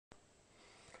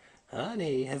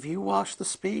Honey, have you washed the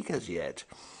speakers yet?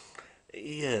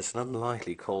 Yes, an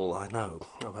unlikely call, I know,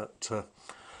 but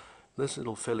this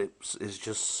little Philips is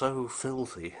just so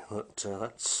filthy that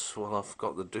that's what I've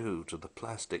got to do to the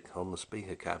plastic on the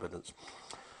speaker cabinets.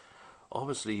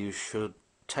 Obviously, you should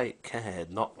take care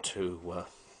not to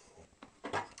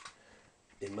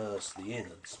immerse the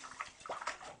innards,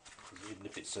 because even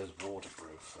if it says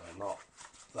waterproof, they're not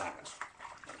that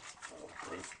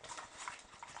waterproof.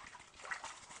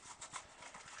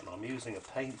 And I'm using a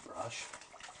paintbrush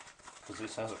because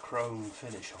this has a chrome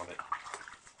finish on it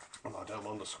and I don't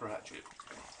want to scratch it.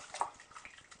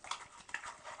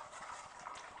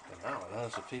 And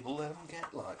nowadays the people let them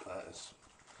get like that.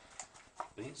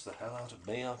 It beats the hell out of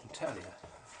me, I can tell you.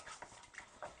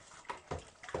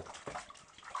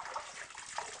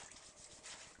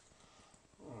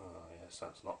 Oh yes,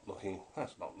 that's not looking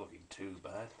too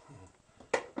bad.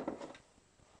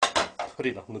 Put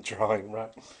it on the drying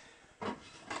rack.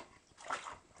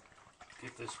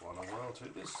 Give this one a whirl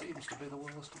too. This seems to be the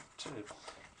worst of the two.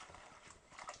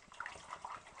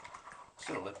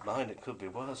 Still, never mind, it could be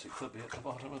worse. It could be at the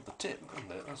bottom of the tip,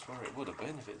 couldn't it? That's where it would have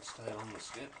been if it stayed on the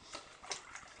skip.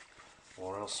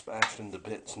 Or else smashed into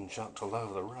bits and chucked all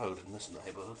over the road in this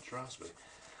neighbourhood, trust me.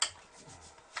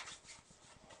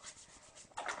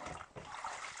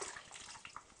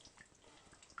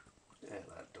 Yeah,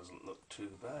 that doesn't look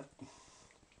too bad.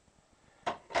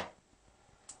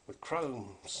 With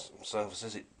chrome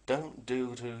surfaces, it don't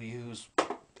do to use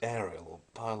aerial or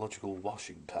biological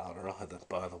washing powder either,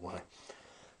 by the way.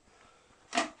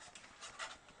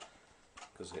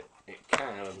 Because it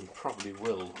can and probably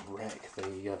will wreck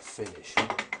the finish. And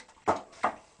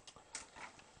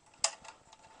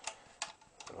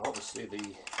obviously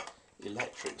the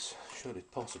electrics should,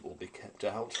 if possible, be kept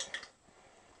out.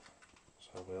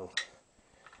 So we'll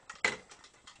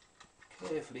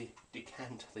carefully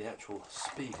decant the actual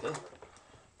speaker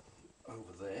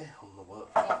over there on the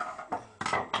worktop.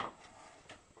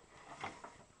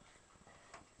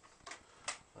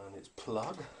 And its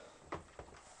plug.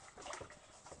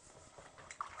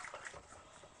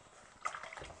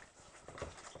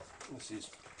 This is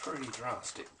pretty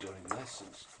drastic doing this.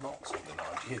 It's not something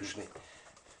I'd usually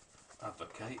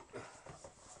advocate.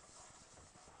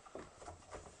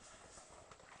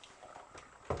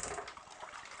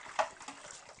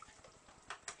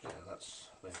 Yeah, that's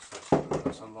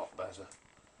a lot better.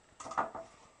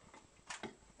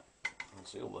 You can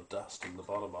see all the dust in the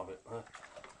bottom of it there.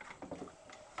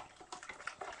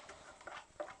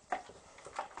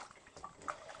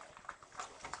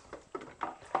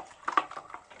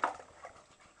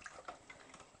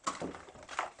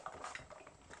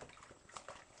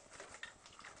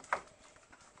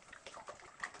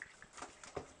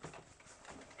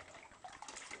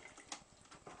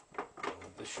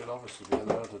 This should obviously be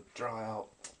allowed to dry out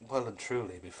well and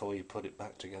truly before you put it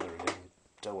back together again. You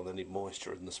don't want any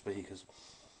moisture in the speakers,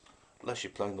 unless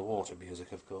you're playing the water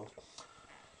music, of course.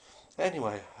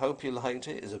 Anyway, hope you liked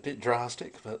it. It's a bit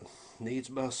drastic, but needs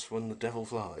must when the devil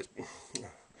flies.